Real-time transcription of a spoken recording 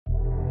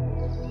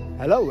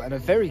Hello and a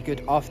very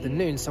good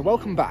afternoon. So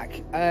welcome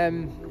back.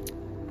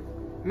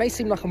 May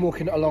seem like I'm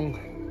walking along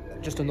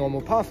just a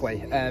normal pathway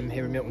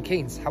here in Milton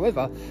Keynes.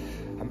 However,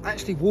 I'm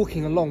actually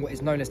walking along what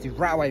is known as the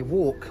Railway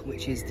Walk,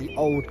 which is the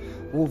old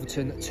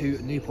Wolverton to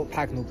Newport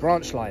Pagnell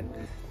branch line.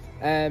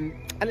 And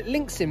it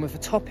links in with a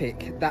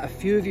topic that a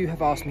few of you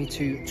have asked me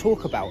to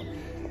talk about,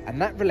 and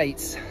that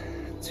relates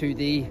to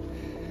the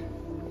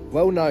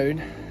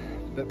well-known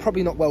but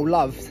probably not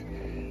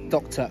well-loved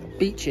Dr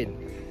Beeching.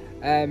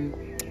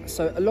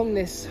 So along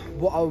this,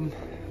 what I'm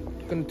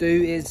going to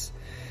do is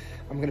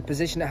I'm going to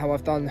position it how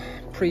I've done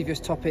previous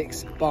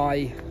topics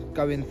by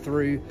going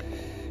through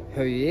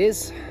who he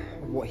is,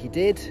 what he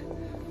did,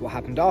 what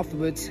happened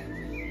afterwards.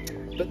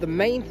 But the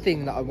main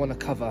thing that I want to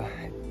cover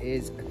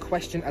is a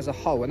question as a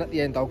whole, and at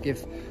the end I'll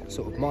give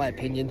sort of my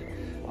opinion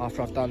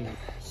after I've done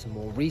some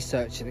more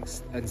research and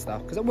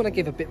stuff, because I want to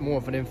give a bit more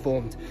of an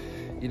informed,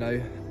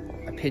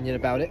 opinion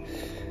about it.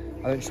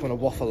 I don't just want to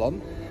waffle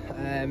on.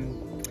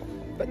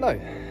 But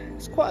no,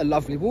 it's quite a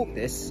lovely walk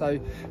this, so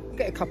I'll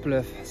get a couple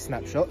of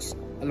snapshots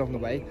along the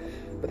way.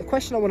 But the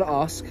question I want to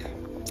ask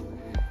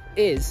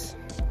is,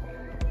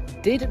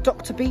 did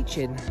Dr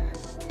Beeching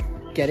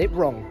get it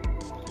wrong?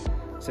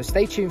 So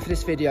stay tuned for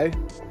this video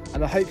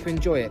and I hope you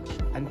enjoy it,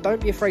 and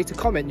don't be afraid to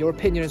comment your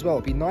opinion as well.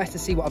 It'd be nice to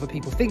see what other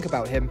people think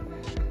about him.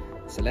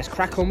 So let's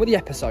crack on with the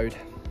episode.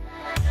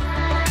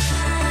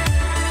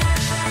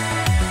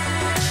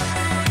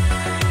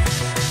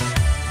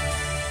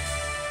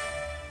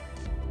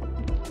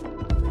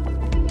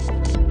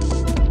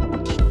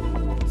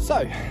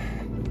 So,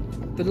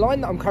 the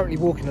line that I'm currently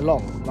walking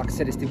along, like I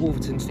said, is the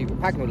Wolverton to Newport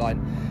Pagnell line,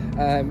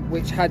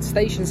 which had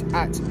stations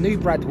at New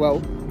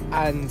Bradwell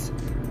and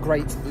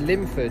Great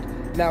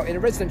Limford. Now, in a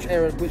residential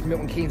area which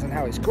Milton Keynes and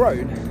how it's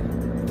grown,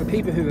 for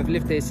people who have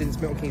lived here since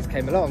Milton Keynes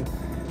came along,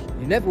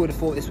 you never would have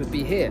thought this would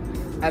be here,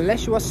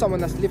 unless you are someone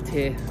that's lived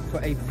here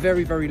for a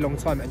very, very long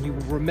time and you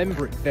will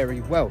remember it very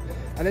well.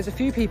 And there's a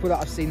few people that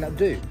I've seen that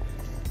do.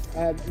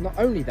 Not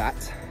only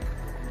that,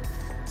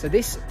 so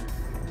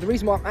the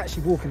reason why I'm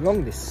actually walking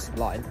along this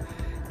line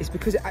is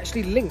because it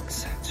actually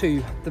links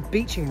to the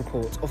Beeching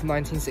Report of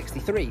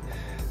 1963.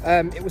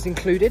 It was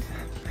included,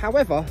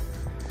 however,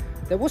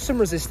 there was some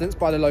resistance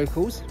by the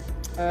locals,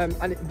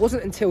 and it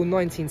wasn't until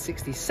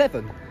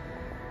 1967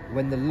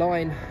 when the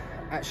line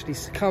actually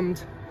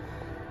succumbed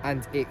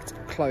and it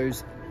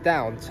closed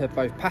down to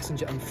both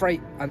passenger and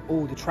freight, and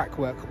all the track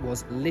work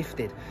was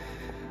lifted.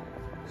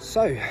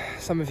 So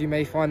some of you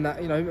may find that,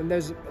 and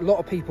there's a lot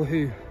of people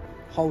who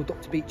hold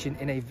Dr Beeching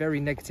in a very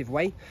negative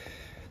way.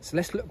 So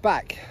let's look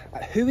back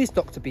at who is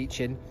Dr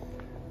Beeching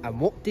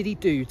and what did he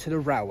do to the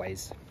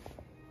railways.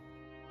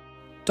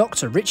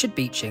 Dr Richard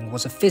Beeching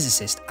was a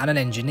physicist and an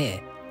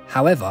engineer.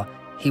 However,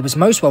 he was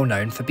most well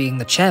known for being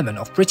the chairman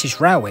of British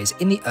Railways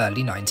in the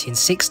early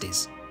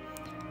 1960s.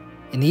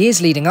 In the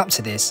years leading up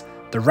to this,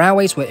 the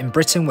railways in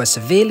Britain were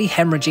severely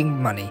hemorrhaging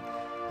money,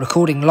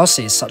 recording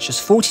losses such as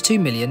 42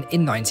 million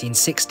in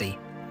 1960.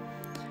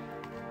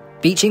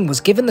 Beeching was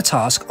given the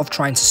task of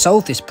trying to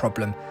solve this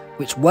problem,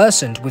 which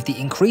worsened with the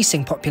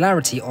increasing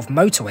popularity of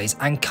motorways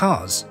and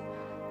cars,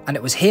 and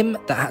it was him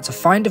that had to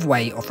find a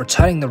way of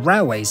returning the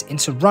railways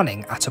into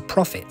running at a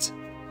profit.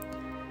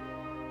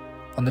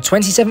 On the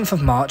 27th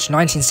of March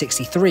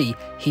 1963,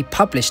 he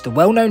published the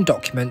well-known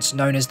document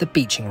known as the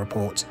Beeching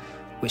Report,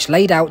 which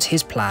laid out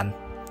his plan.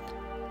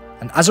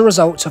 And as a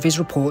result of his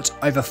report,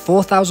 over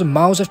 4,000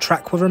 miles of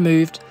track were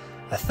removed,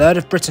 a third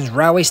of Britain's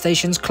railway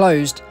stations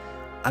closed,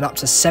 and up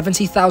to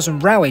 70,000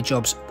 railway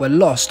jobs were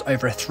lost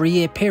over a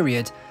 3-year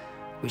period,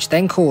 which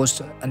then caused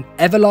an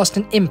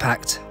everlasting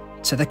impact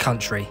to the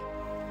country.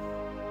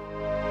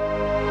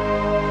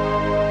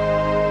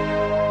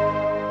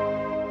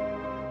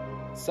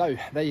 So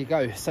there you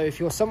go. So if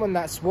you're someone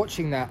that's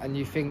watching that and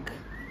you think,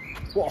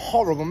 what a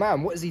horrible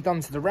man, what has he done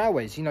to the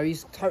railways?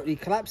 He's totally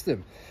collapsed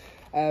them.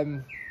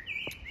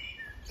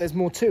 There's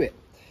more to it.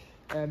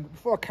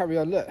 Before I carry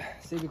on, look,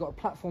 see, we've got a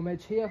platform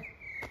edge here.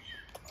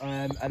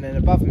 And then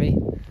above me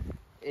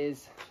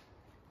is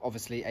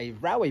obviously a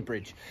railway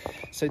bridge.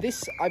 So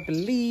this, I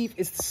believe,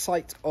 is the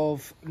site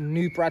of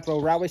New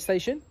Bradwell railway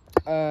station.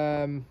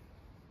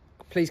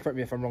 Please correct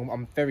me if I'm wrong.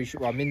 I'm very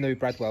sure. Well, I'm in New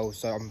Bradwell,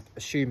 so I'm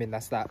assuming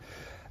that's that.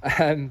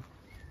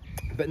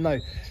 But no.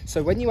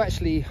 So when you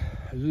actually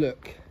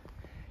look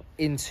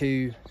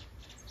into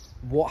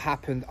what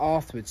happened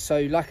afterwards,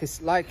 so like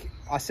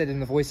I said in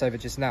the voiceover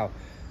just now,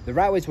 the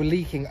railways were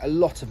leaking a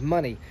lot of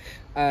money,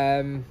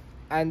 and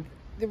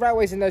the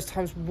railways in those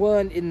times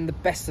weren't in the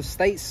best of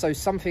states, so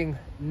something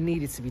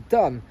needed to be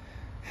done.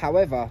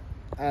 However,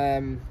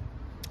 I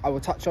will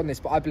touch on this,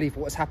 but I believe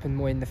what's happened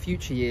more in the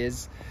future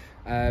years,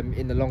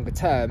 in the longer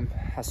term,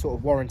 has sort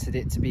of warranted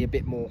it to be a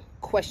bit more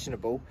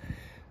questionable.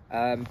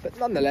 But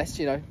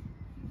nonetheless,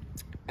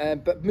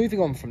 but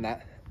moving on from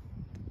that,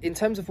 in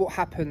terms of what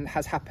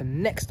has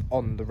happened next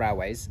on the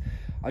railways,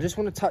 I just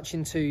want to touch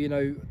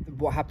into,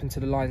 what happened to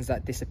the lines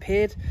that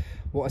disappeared,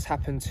 what has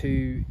happened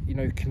to,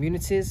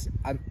 communities,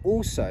 and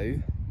also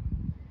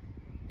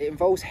it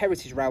involves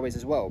heritage railways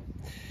as well,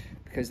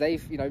 because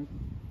they've,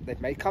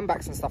 they've made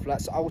comebacks and stuff like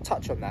that, so I will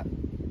touch on that.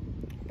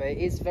 But it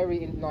is very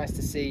nice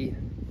to see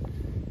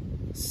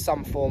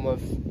some form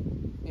of,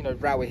 you know,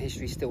 railway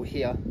history still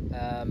here.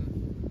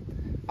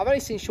 I've only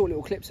seen short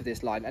little clips of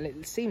this line and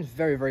it seems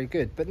very, very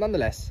good. But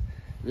nonetheless,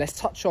 let's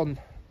touch on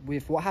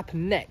with what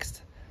happened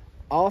next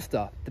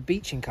after the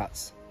Beeching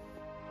cuts.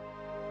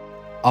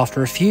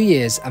 After a few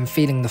years and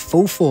feeling the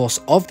full force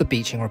of the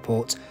Beeching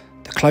Report,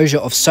 the closure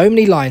of so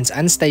many lines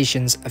and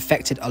stations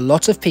affected a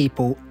lot of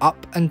people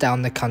up and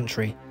down the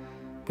country,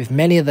 with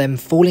many of them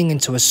falling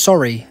into a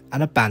sorry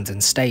and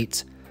abandoned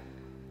state.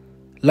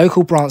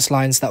 Local branch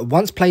lines that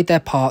once played their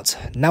part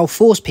now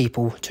force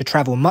people to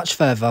travel much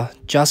further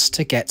just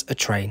to get a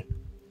train.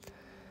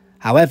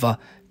 However,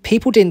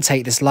 people didn't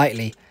take this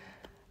lightly,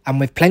 and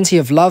with plenty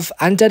of love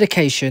and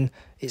dedication,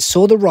 it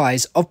saw the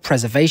rise of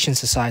preservation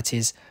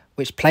societies,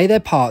 which play their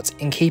part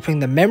in keeping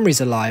the memories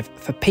alive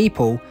for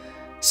people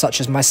such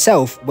as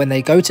myself when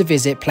they go to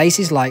visit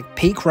places like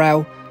Peak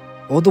Rail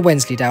or the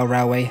Wensleydale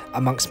Railway,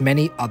 amongst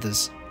many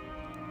others.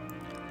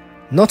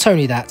 Not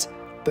only that,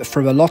 but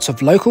through a lot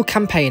of local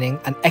campaigning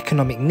and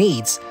economic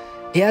needs,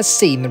 it has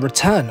seen the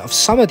return of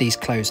some of these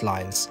closed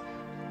lines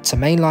to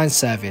mainline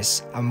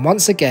service, and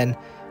once again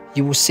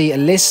you will see a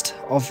list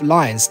of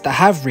lines that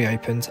have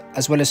reopened,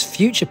 as well as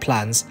future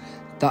plans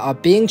that are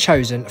being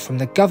chosen from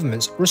the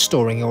government's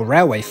Restoring Your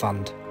Railway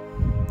Fund.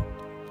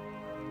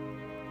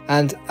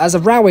 And as a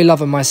railway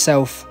lover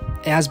myself,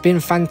 it has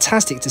been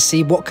fantastic to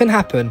see what can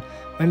happen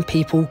when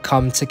people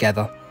come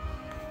together.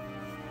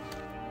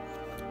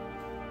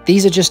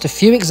 These are just a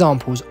few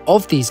examples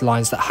of these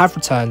lines that have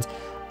returned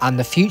and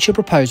the future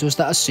proposals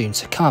that are soon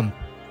to come.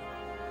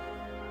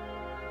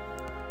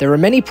 There are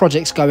many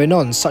projects going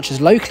on, such as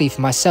locally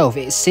for myself,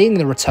 it is seeing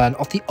the return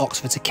of the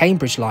Oxford to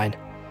Cambridge line.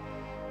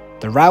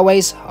 The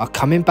railways are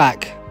coming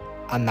back,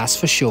 and that's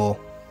for sure.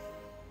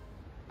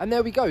 And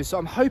there we go. So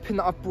I'm hoping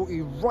that I've brought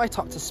you right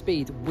up to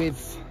speed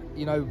with,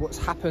 you know, what's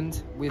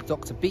happened with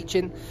Dr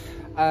Beeching.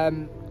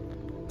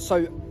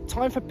 So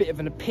time for a bit of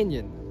an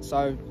opinion.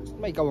 So it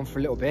may go on for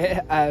a little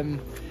bit.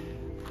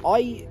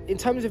 In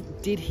terms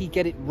of, did he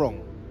get it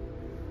wrong?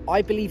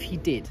 I believe he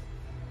did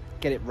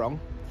get it wrong.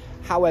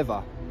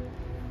 However,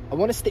 I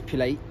want to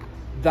stipulate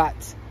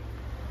that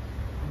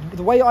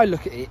the way I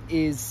look at it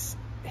is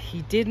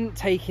he didn't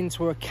take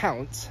into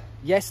account,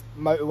 yes,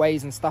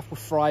 motorways and stuff were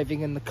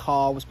thriving and the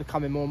car was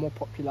becoming more and more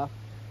popular.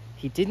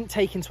 He didn't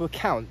take into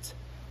account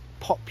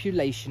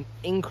population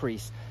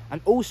increase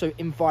and also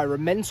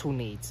environmental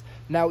needs.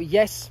 Now,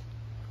 yes,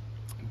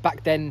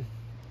 back then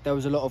there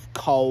was a lot of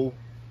coal,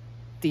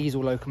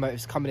 diesel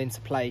locomotives coming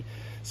into play.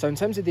 So in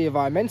terms of the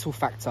environmental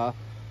factor,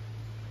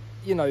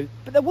 you know,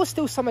 but there was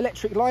still some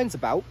electric lines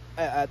about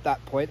at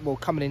that point, well,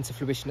 coming into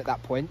fruition at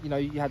that point. You know,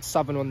 you had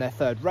Southern on their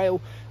third rail.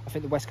 I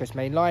think the West Coast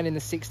Main Line in the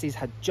 60s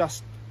had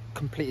just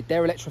completed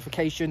their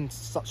electrification,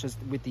 such as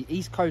with the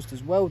East Coast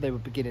as well. They were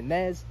beginning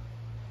theirs.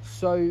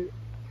 So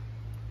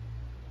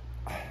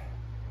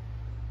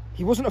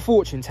he wasn't a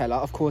fortune teller,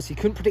 of course. He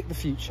couldn't predict the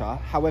future.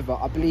 However,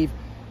 I believe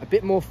a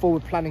bit more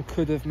forward planning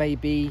could have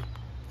maybe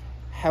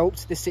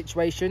helped this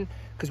situation.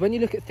 Because when you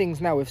look at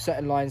things now with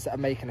certain lines that are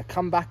making a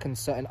comeback and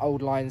certain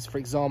old lines, for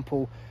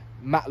example,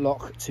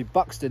 Matlock to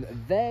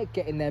Buxton, they're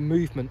getting their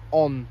movement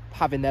on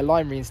having their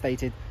line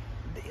reinstated.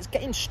 It's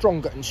getting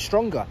stronger and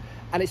stronger,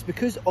 and it's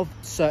because of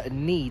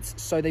certain needs.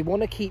 So they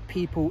want to keep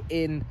people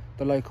in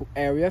the local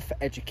area for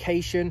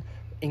education,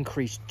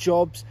 increased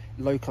jobs,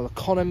 local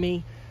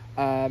economy,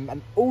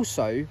 and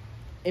also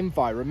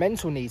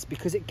environmental needs,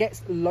 because it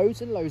gets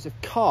loads and loads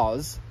of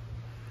cars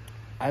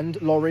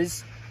and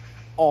lorries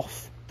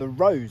off the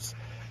roads,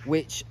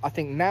 which I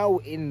think now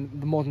in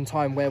the modern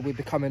time where we're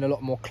becoming a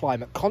lot more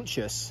climate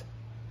conscious,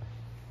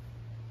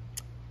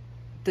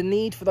 the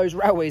need for those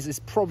railways is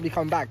probably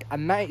come back,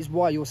 and that is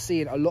why you're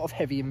seeing a lot of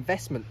heavy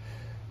investment.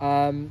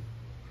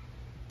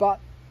 But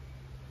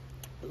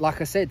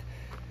like I said,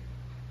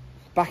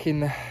 back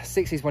in the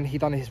 60s when he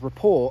done his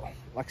report,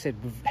 like I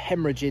said, with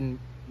hemorrhaging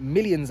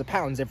millions of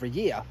pounds every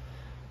year,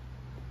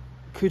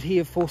 could he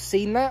have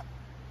foreseen that?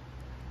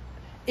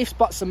 Ifs,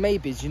 buts and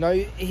maybes, you know.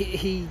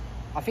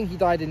 I think he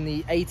died in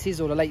the 80s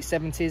or the late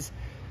 70s.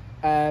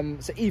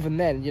 So even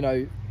then, you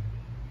know,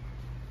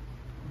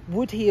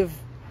 would he have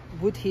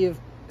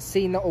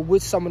seen that, or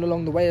would someone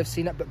along the way have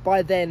seen that? But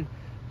by then,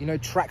 you know,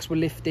 tracks were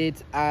lifted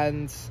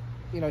and,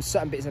 you know,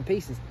 certain bits and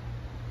pieces.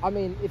 I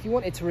mean, if you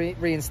wanted to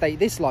reinstate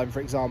this line,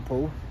 for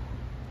example,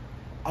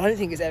 I don't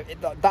think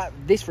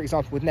this, for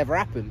example, would never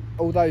happen.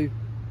 Although,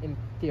 in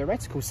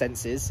theoretical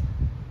senses,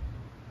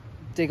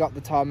 dig up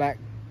the tarmac,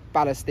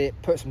 ballast it,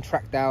 put some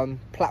track down,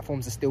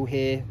 platforms are still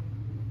here.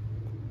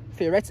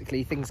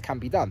 Theoretically, things can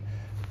be done.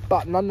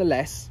 But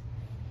nonetheless,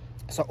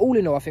 so all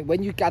in all, I think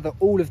when you gather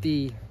all of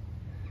the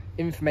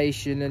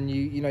information and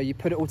you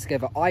put it all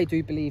together, I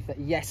do believe that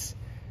yes,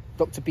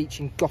 Dr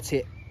Beeching got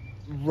it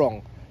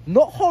wrong.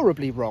 Not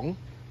horribly wrong,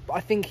 but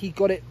I think he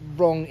got it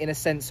wrong in a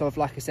sense of,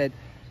 like I said,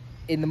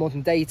 in the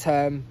modern day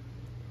term,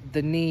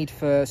 the need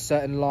for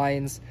certain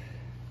lines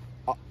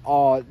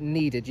are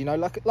needed. You know,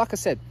 like I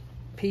said,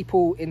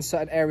 people in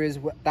certain areas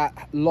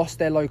that lost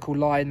their local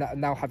line that are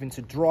now having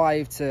to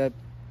drive to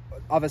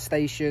other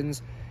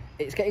stations.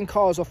 It's getting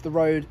cars off the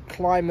road,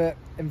 climate,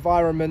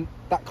 environment,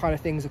 that kind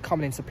of things are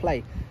coming into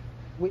play,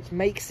 which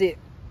makes it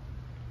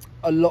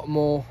a lot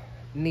more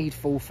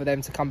needful for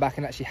them to come back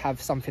and actually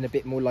have something a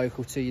bit more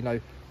local to, you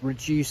know,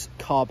 reduce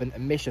carbon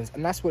emissions.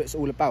 And that's what it's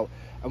all about.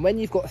 And when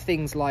you've got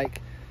things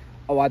like,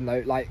 oh, I don't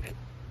know, like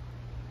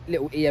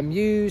little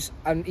EMUs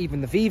and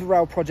even the Viva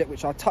Rail project,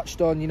 which I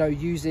touched on, you know,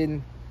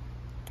 using,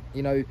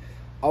 you know,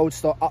 old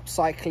stock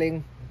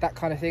upcycling, that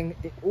kind of thing,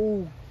 it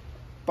all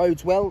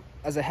bodes well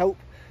as a help.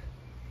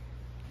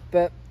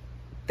 But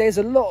there's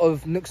a lot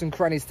of nooks and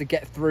crannies to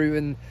get through,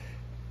 and,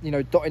 you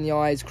know, dotting the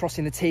I's,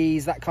 crossing the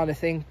T's, that kind of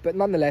thing. But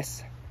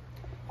nonetheless,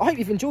 I hope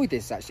you've enjoyed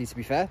this, actually, to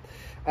be fair.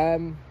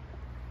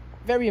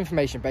 Very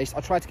information based. I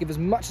try to give as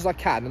much as I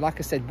can, and like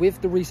I said, with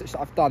the research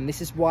that I've done,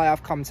 this is why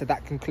I've come to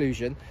that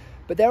conclusion.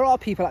 But there are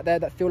people out there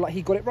that feel like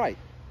he got it right,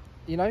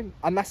 you know,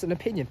 and that's an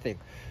opinion thing.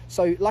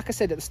 So like I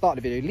said at the start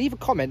of the video, leave a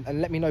comment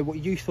and let me know what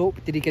you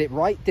thought. Did he get it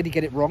right? Did he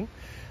get it wrong?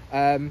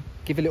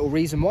 Give a little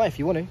reason why if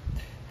you want to.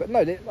 But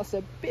no, that's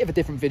a bit of a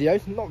different video.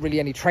 Not really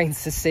any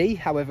trains to see.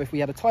 However, if we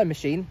had a time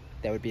machine,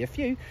 there would be a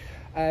few.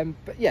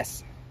 But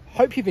yes,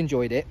 hope you've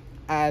enjoyed it,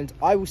 and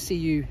I will see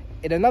you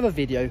in another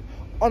video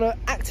on an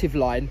active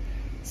line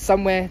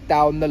somewhere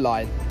down the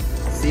line.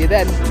 See you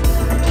then.